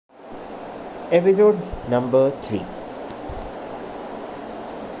Episode number 3।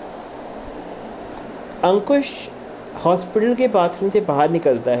 अंकुश hospital के bathroom से बाहर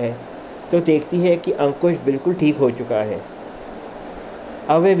निकलता है तो देखती है कि अंकुश बिल्कुल ठीक हो चुका है।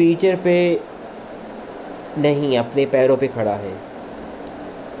 अब वह व्हीलचेयर पे नहीं, अपने पैरों पे खड़ा है।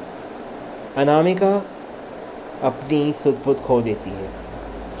 अनामिका अपनी सुध-बुध खो देती है।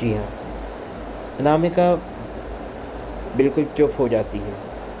 जी हाँ, अनामिका बिल्कुल चुप हो जाती है।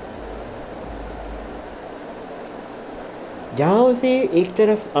 जहाँ उसे एक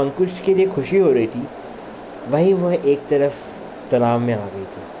तरफ अंकुश के लिए खुशी हो रही थी, वहीं वह एक तरफ तनाव में आ गई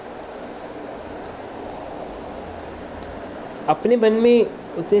थी। अपने मन में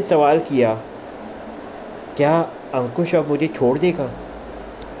उसने सवाल किया, क्या अंकुश अब मुझे छोड़ देगा?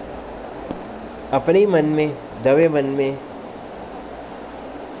 अपने ही मन में, दबे मन में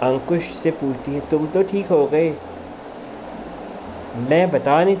अंकुश से पूछती है, तुम तो ठीक हो गए। मैं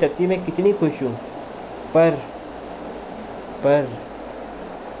बता नहीं सकती मैं कितनी खुश हूँ, पर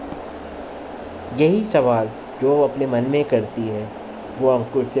यही सवाल जो वो अपने मन में करती है वो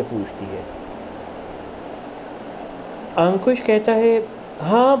अंकुश से पूछती है। अंकुश कहता है,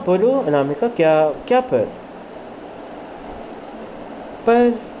 हाँ बोलो अनामिका, क्या क्या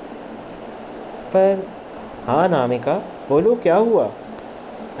पर हाँ अनामिका बोलो, क्या हुआ?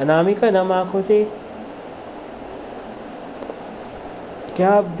 अनामिका नम आंखों से,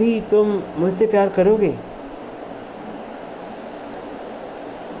 क्या अब भी तुम मुझसे प्यार करोगे?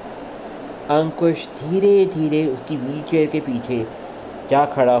 अंकुश धीरे धीरे उसकी व्हीलचेयर के पीछे जा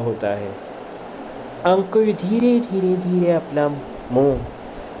खड़ा होता है। अंकुश धीरे धीरे धीरे अपना मुंह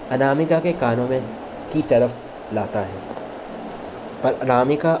अनामिका के कानों में की तरफ लाता है, पर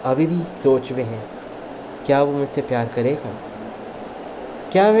अनामिका अभी भी सोच में है, क्या वो मुझसे प्यार करेगा?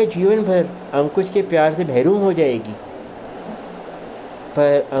 क्या वह जीवन भर अंकुश के प्यार से महरूम हो जाएगी?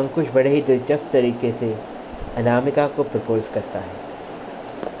 पर अंकुश बड़े ही दिलचस्प तरीके से अनामिका को प्रपोज करता है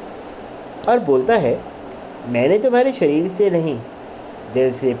और बोलता है, मैंने तुम्हारे शरीर से नहीं,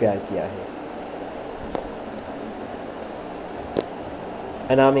 दिल से प्यार किया है।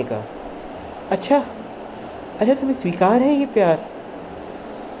 अनामिका, अच्छा तुम्हें स्वीकार है ये प्यार?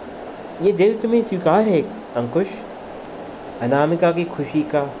 ये दिल तुम्हें स्वीकार है अंकुश? अनामिका की खुशी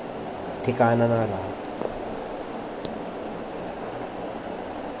का ठिकाना ना रहा।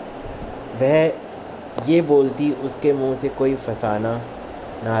 वह ये बोलती उसके मुंह से कोई फसाना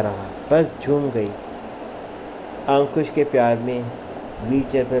ना रहा, बस झूम गई अंकुश के प्यार में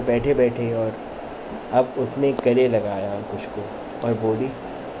व्हीलचेयर पर बैठे बैठे। और अब उसने गले लगाया अंकुश को और बोली,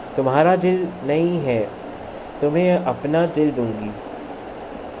 तुम्हारा दिल नहीं है, तुम्हें अपना दिल दूंगी।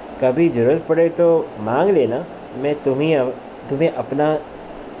 कभी ज़रूरत पड़े तो मांग लेना, मैं तुम्हें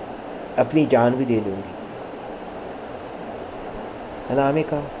अपनी जान भी दे दूंगी।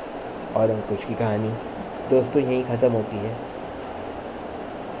 अनामिका और अंकुश की कहानी दोस्तों यहीं ख़त्म होती है।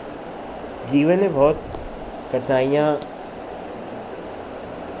 जीवन में बहुत कठिनाइयाँ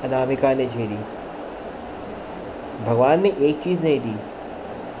अनामिका ने झेली। भगवान ने एक चीज़ नहीं दी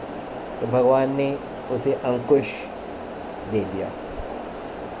तो भगवान ने उसे अंकुश दे दिया।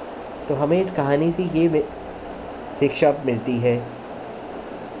 तो हमें इस कहानी से ये शिक्षा मिलती है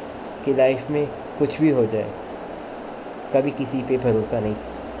कि लाइफ में कुछ भी हो जाए, कभी किसी पे भरोसा नहीं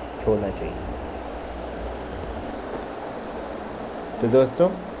छोड़ना चाहिए। तो दोस्तों,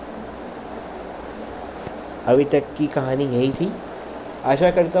 अभी तक की कहानी यही थी। आशा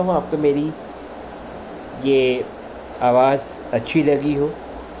करता हूँ आपको मेरी ये आवाज़ अच्छी लगी हो,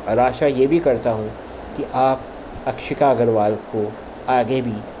 और आशा ये भी करता हूँ कि आप अक्षिका अग्रवाल को आगे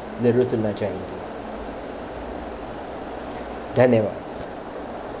भी ज़रूर सुनना चाहेंगे। धन्यवाद।